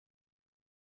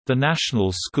The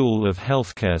National School of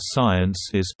Healthcare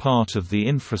Science is part of the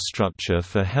infrastructure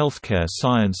for healthcare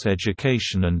science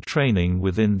education and training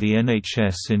within the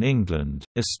NHS in England,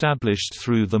 established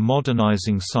through the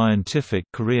Modernising Scientific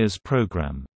Careers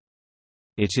programme.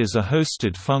 It is a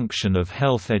hosted function of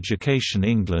Health Education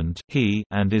England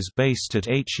and is based at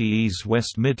HEE's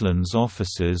West Midlands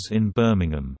offices in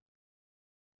Birmingham.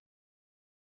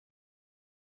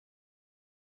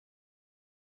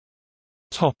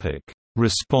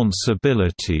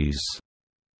 Responsibilities.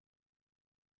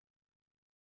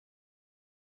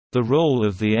 The role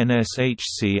of the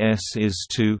NSHCS is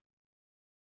to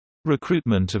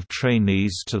recruitment of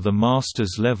trainees to the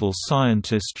Master's Level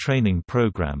Scientist Training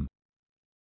Programme,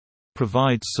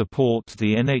 provide support to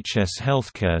the NHS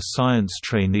healthcare science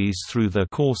trainees through their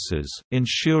courses,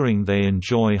 ensuring they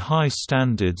enjoy high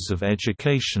standards of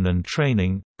education and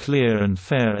training, clear and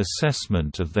fair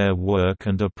assessment of their work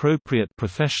and appropriate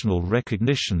professional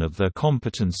recognition of their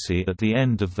competency at the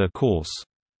end of their course,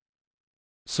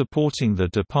 supporting the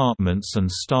departments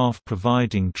and staff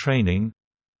providing training,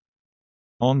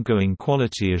 ongoing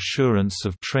quality assurance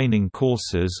of training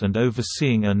courses and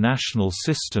overseeing a national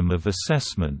system of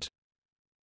assessment,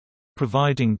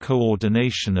 providing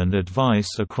coordination and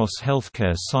advice across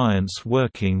healthcare science,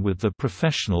 working with the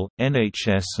professional,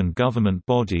 NHS and government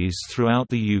bodies throughout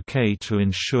the UK to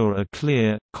ensure a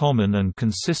clear, common and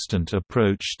consistent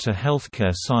approach to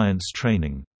healthcare science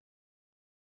training.